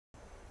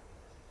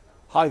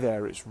Hi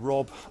there, it's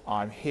Rob.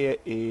 I'm here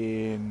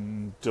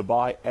in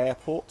Dubai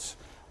Airport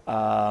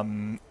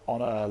on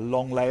a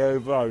long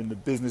layover in the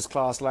business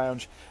class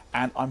lounge,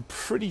 and I'm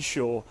pretty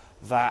sure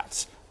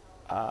that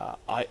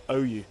I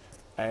owe you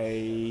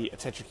a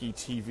Tetrakey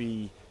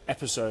TV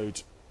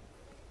episode,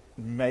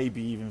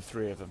 maybe even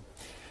 3 of them.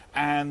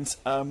 And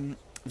I've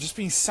just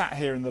been sat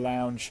here in the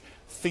lounge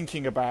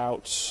thinking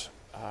about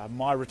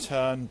my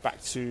return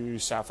back to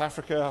South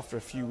Africa after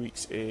a few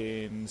weeks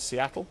in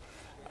Seattle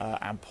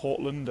and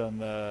Portland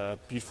and the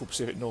beautiful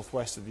Pacific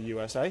Northwest of the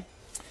USA,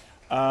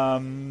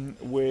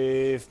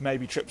 with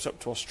maybe trips up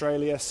to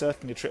Australia,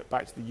 certainly a trip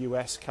back to the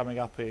US coming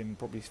up in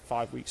probably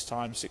 5 weeks'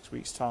 time, 6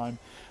 weeks' time,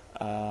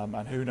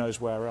 and who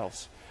knows where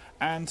else.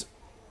 And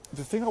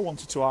the thing I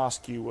wanted to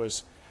ask you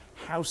was,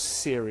 how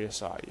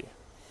serious are you?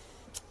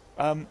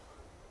 And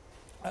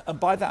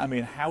by that I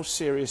mean, how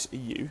serious are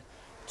you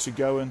to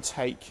go and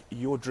take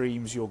your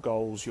dreams, your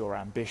goals, your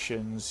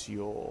ambitions,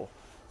 your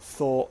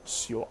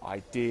thoughts, your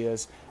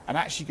ideas, and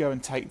actually go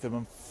and take them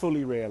and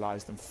fully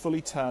realize them,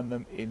 fully turn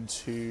them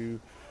into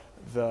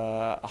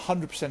the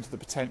 100% of the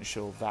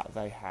potential that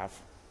they have.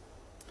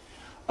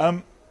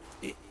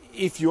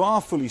 If you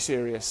are fully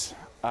serious,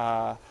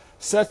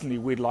 certainly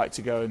we'd like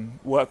to go and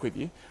work with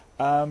you,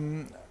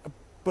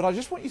 but I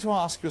just want you to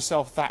ask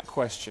yourself that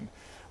question.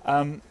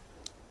 No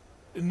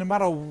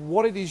matter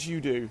what it is you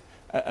do,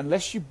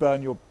 unless you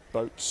burn your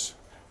boats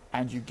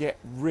and you get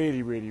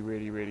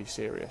really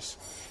serious,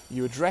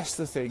 you address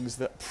the things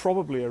that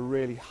probably are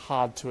really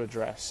hard to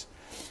address.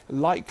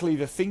 Likely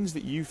the things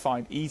that you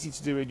find easy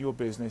to do in your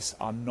business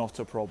are not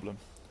a problem.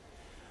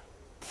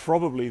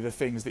 Probably the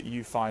things that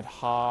you find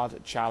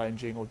hard,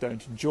 challenging, or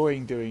don't enjoy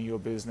doing in your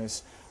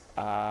business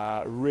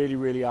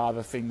really are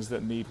the things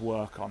that need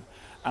work on.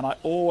 And I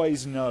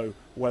always know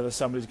whether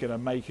somebody's going to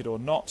make it or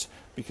not,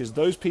 because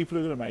those people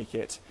who are going to make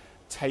it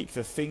take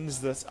the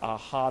things that are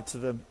hard to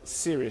them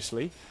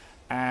seriously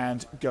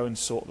and go and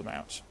sort them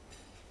out.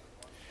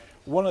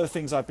 One of the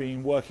things I've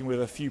been working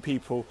with a few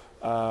people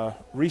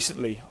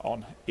recently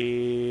on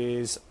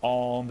is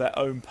on their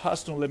own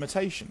personal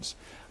limitations.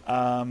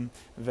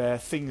 They're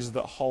things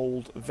that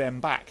hold them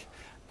back.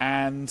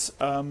 And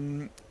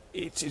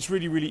it's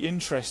really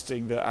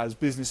interesting that as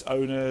business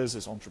owners,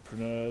 as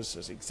entrepreneurs,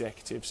 as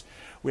executives,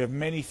 we have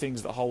many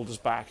things that hold us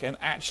back, and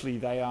actually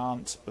they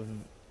aren't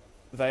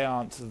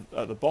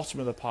at the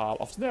bottom of the pile.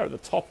 Often they're at the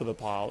top of the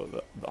pile,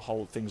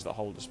 things that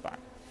hold us back.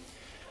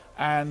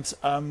 And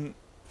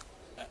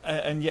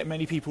yet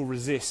many people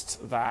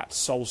resist that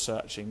soul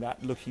searching,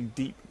 that looking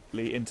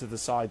deeply into the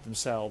side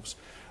themselves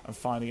and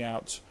finding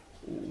out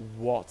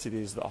what it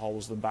is that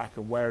holds them back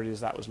and where it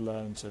is that was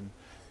learned,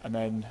 and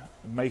then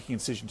making a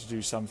decision to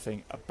do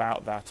something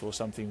about that or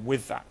something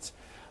with that.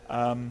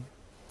 And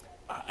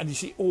you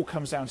see, it all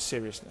comes down to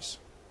seriousness.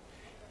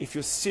 If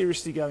you're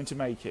seriously going to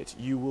make it,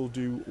 you will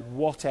do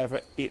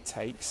whatever it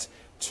takes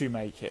to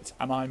make it.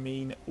 And I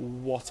mean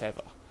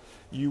whatever.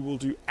 You will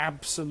do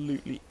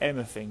absolutely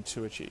anything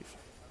to achieve.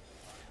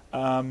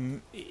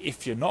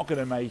 If you're not going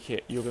to make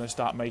it, you're going to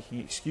start making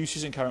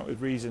excuses and coming up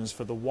with reasons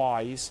for the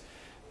whys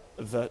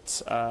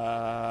that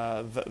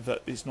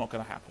it's not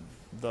going to happen.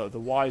 The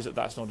whys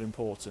that's not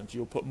important.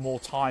 You'll put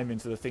more time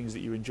into the things that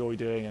you enjoy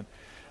doing and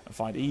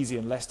find easy,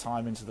 and less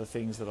time into the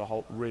things that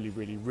are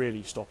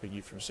really stopping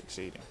you from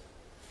succeeding.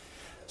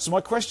 So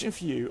my question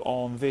for you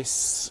on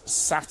this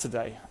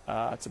Saturday,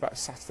 it's about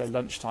Saturday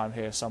lunchtime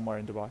here somewhere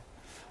in Dubai,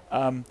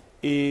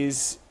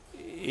 is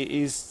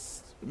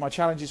my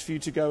challenge is for you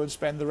to go and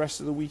spend the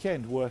rest of the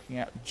weekend working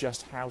out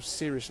just how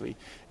seriously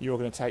you're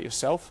going to take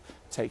yourself,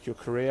 take your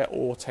career,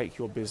 or take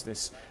your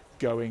business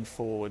going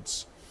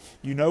forwards.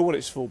 You know what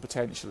its full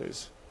potential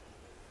is.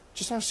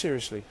 Just how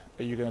seriously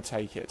are you going to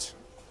take it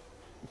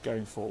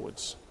going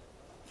forwards?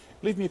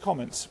 Leave me a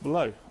comment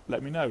below.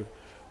 Let me know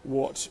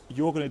what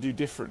you're going to do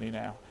differently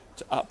now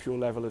to up your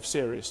level of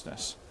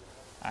seriousness.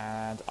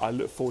 And I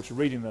look forward to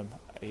reading them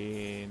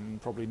in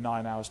probably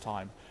 9 hours'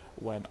 time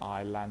when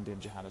I land in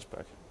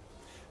Johannesburg.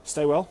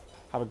 Stay well,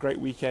 have a great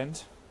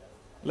weekend.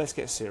 Let's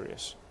get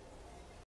serious.